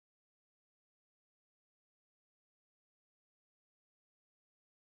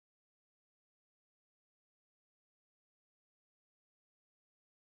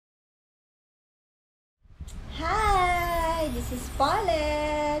is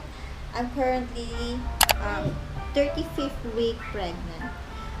Pholet. I'm currently 35th week pregnant.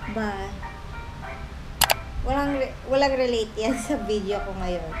 But walang relate yan sa video ko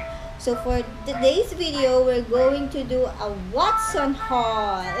ngayon. So for today's video, we're going to do a Watson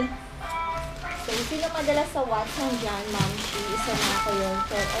haul. So sino madalas sa Watson dyan, Momshi? Isa na ako yun.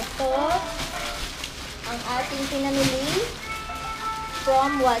 So ito, ang ating pinamili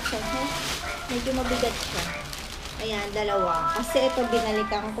from Watson. Medyo mabigat siya. Ayan, dalawa. Kasi ito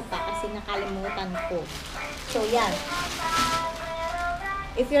binalikan ko pa kasi nakalimutan ko. So yan.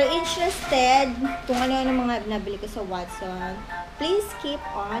 If you're interested kung ano mga nabili ko sa Watson, please keep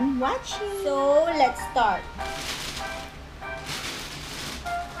on watching. So, let's start.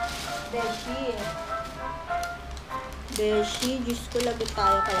 Beshi, Diyos ko, lagot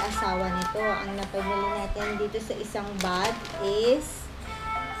tayo kay asawa nito. Ang napamili natin dito sa isang bag is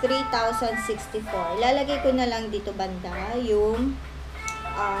 3,064. Lalagay ko na lang dito banda yung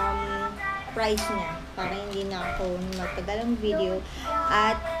price niya para hindi na ako magtagal ang video.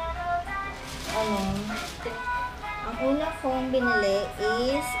 At ang una kong binili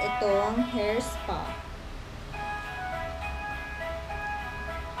is itong hair spa.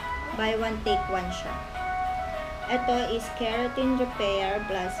 Buy one take one siya. Ito is keratin repair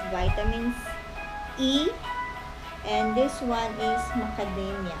plus vitamins E, and this one is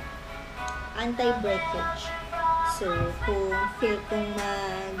macadamia anti-breakage. So kung feel kong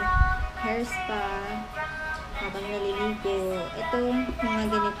mag hair spa habang naliligo, itong mga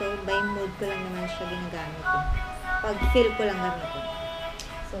ganito by mood ko lang naman siya ginagamit pag feel ko lang gamitin.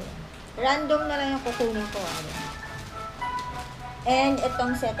 So random na lang yung kukunin ko. And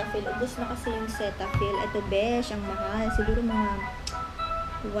itong Cetaphil, ubos na kasi yung Cetaphil. Ito besh, ang mahal, siguro mga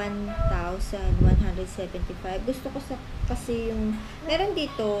 1,175. Gusto ko kasi yung meron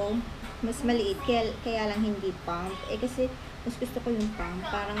dito mas maliit, kaya lang hindi pump. Kasi mas gusto ko yung pump,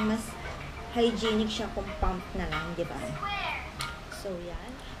 parang mas hygienic siya kung pump na lang, di ba? So,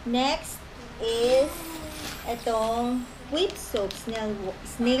 yan. Next is itong whip soap,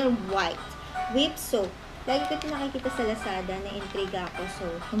 snail white whip soap. Lagi ko ito nakikita sa Lazada, na intriga ako. So,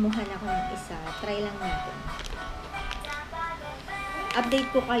 kumuha na ako ng isa. Try lang natin. Update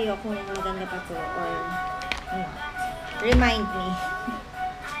ko kayo kung maganda pa to or not. Remind me.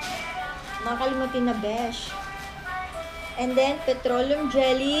 Makalimutin na besh. And then, petroleum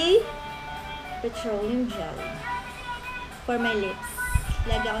jelly. For my lips.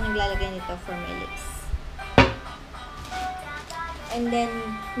 Lagi ako naglalagay nito for my lips. And then,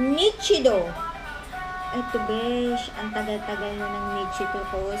 Nichido. Ito besh, ang tagal-tagal na ng Nichido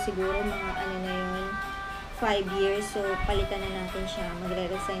ko. Siguro mga na yun, 5 years. So, palitan na natin siya.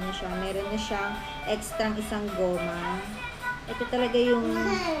 Magre-resign na siya. Meron na siyang extra isang goma. Ito talaga yung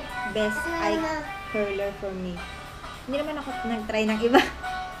best eye curler for me. Hindi naman ako nag-try ng iba.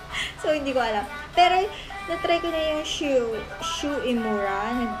 So, hindi ko alam. Pero, na-try ko na yung Shu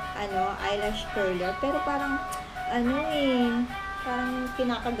Imura, eyelash curler. Pero parang, parang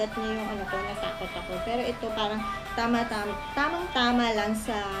kinakagat niya yung natakot ako. Pero ito parang tamang-tama lang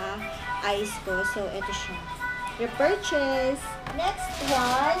sa eyes ko. So, ito siya. Repurchase. Next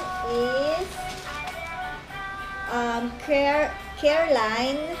one is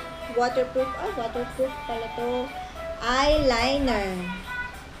Careline waterproof. Waterproof pala to. Eyeliner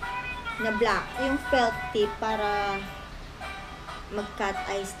na black. Yung felt tip para mag-cut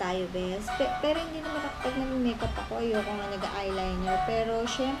eyes tayo, bes. Pero hindi naman kapag nag-makeup ako, ayoko nga nag-eyeliner. Pero,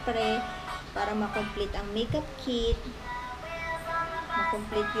 syempre, para ma-complete ang makeup kit,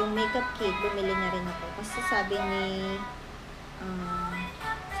 bumili na rin ako. Kasi sabi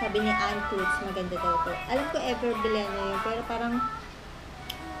ni Aunt Toots, maganda daw to. Alam ko ever bilhin na yun, pero parang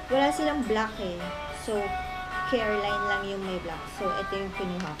wala silang black eh. So, Careline lang yung may black. So, ito yung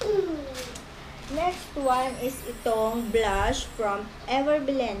kinuha ko. Next one is itong blush from Ever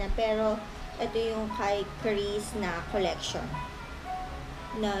Bilena, pero ito yung kay Chris na collection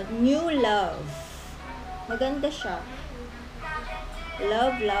na New Love. Maganda siya.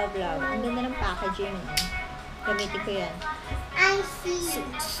 Love. Ang ganda ng packaging. Gamitin ko yan.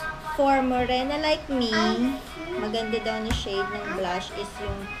 For Morena like me, maganda daw na shade ng blush is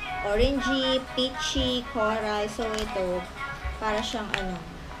yung orangey, peachy, coral. So ito, para siyang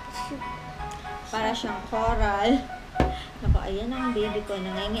coral. Naku, ayan ang baby ko.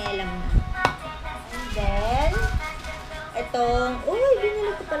 Nangingialam na. And then, itong,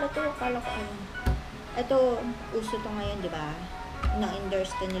 binili ko pala ito. Akala ko Ito, uso to ngayon, di ba?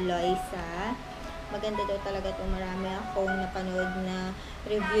 Na-endorse to ni Loisa. Maganda daw talaga ito. Marami akong napanood na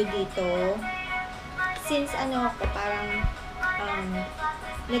review dito. Since ako, parang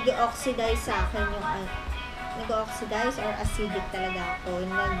nag-oxidize sa akin yung nag-oxidize or acidic talaga ako.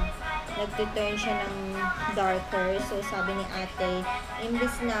 Nag-turn siya ng darker. So, sabi ni ate,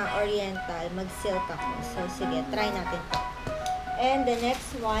 imbis na oriental, mag-silk ako. So, sige, try natin to. And the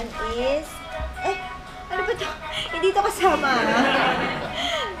next one is, ano ba to? Hindi to kasama.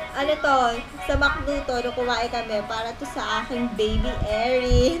 Ano to? Sa MacBook to, nung kumain kami, para to sa aking baby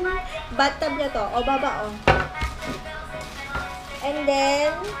Erin. Bathtub na to. O, baba, o. And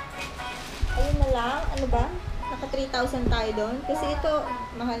then, ayun na lang. Ano ba? Naka 3,000 tayo doon. Kasi ito,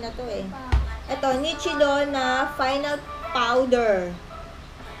 mahal na to eh. Ito, Nichido na final powder.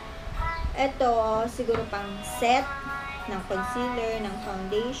 Ito, siguro pang set ng concealer, ng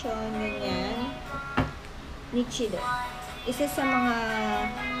foundation, ganyan. Nichido. Isa sa mga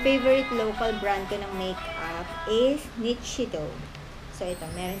favorite local brand ko ng makeup is Nichido. So, ito,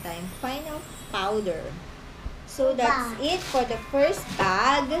 meron tayong final powder. So, that's it for the first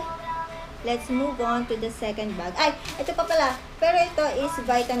bag. Let's move on to the second bag. Ay, ito pa pala. Pero ito is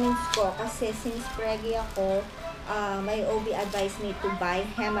vitamins ko. Kasi since preggy ako, my OB advised me to buy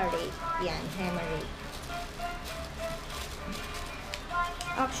Hemarate. Yan, Hemarate.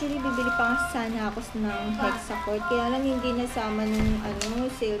 Actually, bibili pa nga sana ako ng Hexacort. Kaya lang hindi nasama nung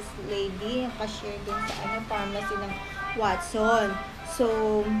sales lady, ang cashier din sa pharmacy ng Watson. So,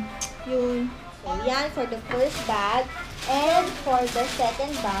 yun. So, yan for the first bag. And for the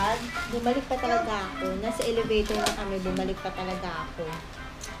second bag, bumalik pa talaga ako. Nasa elevator na kami, bumalik pa talaga ako.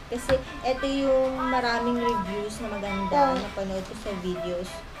 Kasi ito yung maraming reviews na maganda na panood ko sa videos,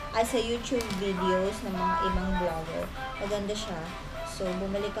 sa YouTube videos ng mga ibang vlogger. Maganda siya. So,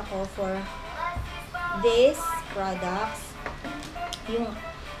 bumalik ako for this products. Yung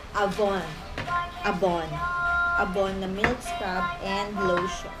Avon na milk scrub and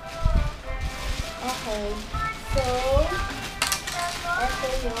lotion. Okay. So, ito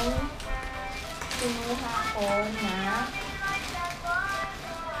yung kinuha ko na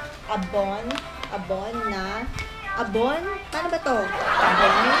Avon. Paano ba to?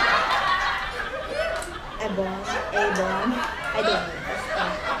 Avon. I don't know. Basta.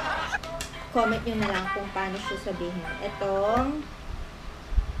 Comment nyo na lang kung paano siya sabihin. Itong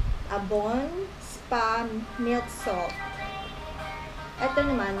Avon Spa Milk Salt. Ito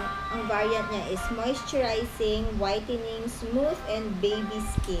naman, ang variant niya is moisturizing, whitening, smooth, and baby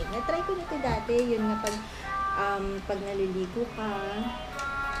skin. Na-try ko na ito dati. Yun na pag naliligo ka,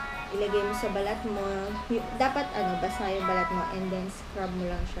 ilagay mo sa balat mo. Dapat basa yung balat mo and then scrub mo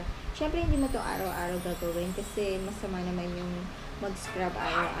lang siya. Siyempre, hindi mo to araw-araw gagawin kasi masama naman yung mag-scrub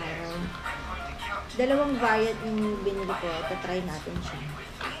araw-araw. Dalawang variant yung binili ko. Ito, try natin siya.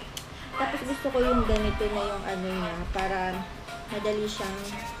 Tapos gusto ko yung ganito na yung niya para madali siyang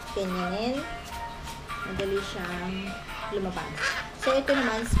ganyanin. Madali siyang lumabas. So, ito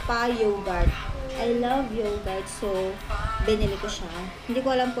naman, Spa Yogurt. I love yogurt. So, binili ko siya. Hindi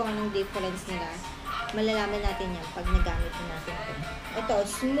ko alam kung anong difference nila. Malalaman natin yan pag nagamit natin ito. Ito,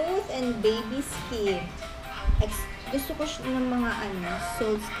 smooth and baby skin. Gusto ko ng mga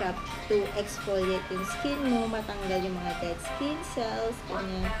salt scrub to exfoliate yung skin mo, matanggal yung mga dead skin cells,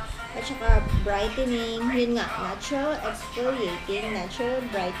 ganyan. At saka brightening, yun nga, natural exfoliating, natural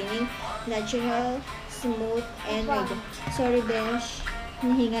brightening, natural smooth, and sorry bench,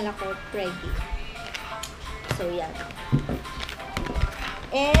 nahingal ako, preggy. So, yan.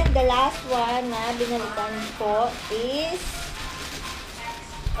 And the last one na binalikan ko is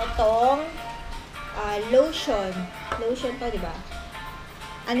itong lotion. Lotion to, diba?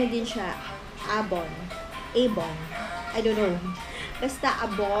 Ano din siya? Avon. I don't know. Basta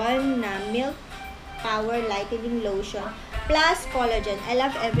Avon na Milk Power Lightening Lotion plus collagen. I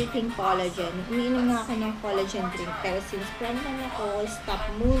love everything collagen. Umiinom na ako ng collagen drink. Pero since pregnant ako, stop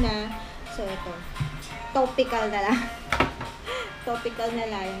muna. So, ito. Topical na lang. Topical na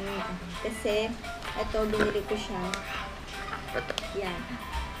lang. Kasi, ito, binili ko siya. Yan.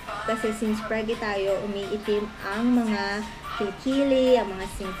 Kasi since preggy tayo, umiitim ang mga kilikili, ang mga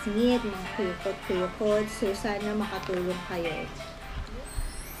singit-singit, mga kuyukot-kuyukot. So, sana makatulong kayo.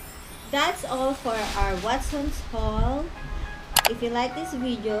 That's all for our Watson's haul. If you like this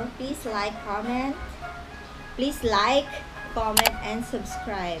video, please like, comment, and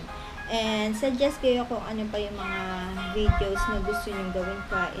subscribe. And suggest kayo kung ano pa yung mga videos na gusto nyo gawin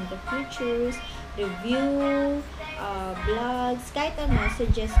pa in the futures, review, vlogs, kahit ano,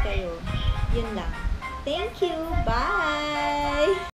 suggest kayo. Yun lang. Thank you. Bye!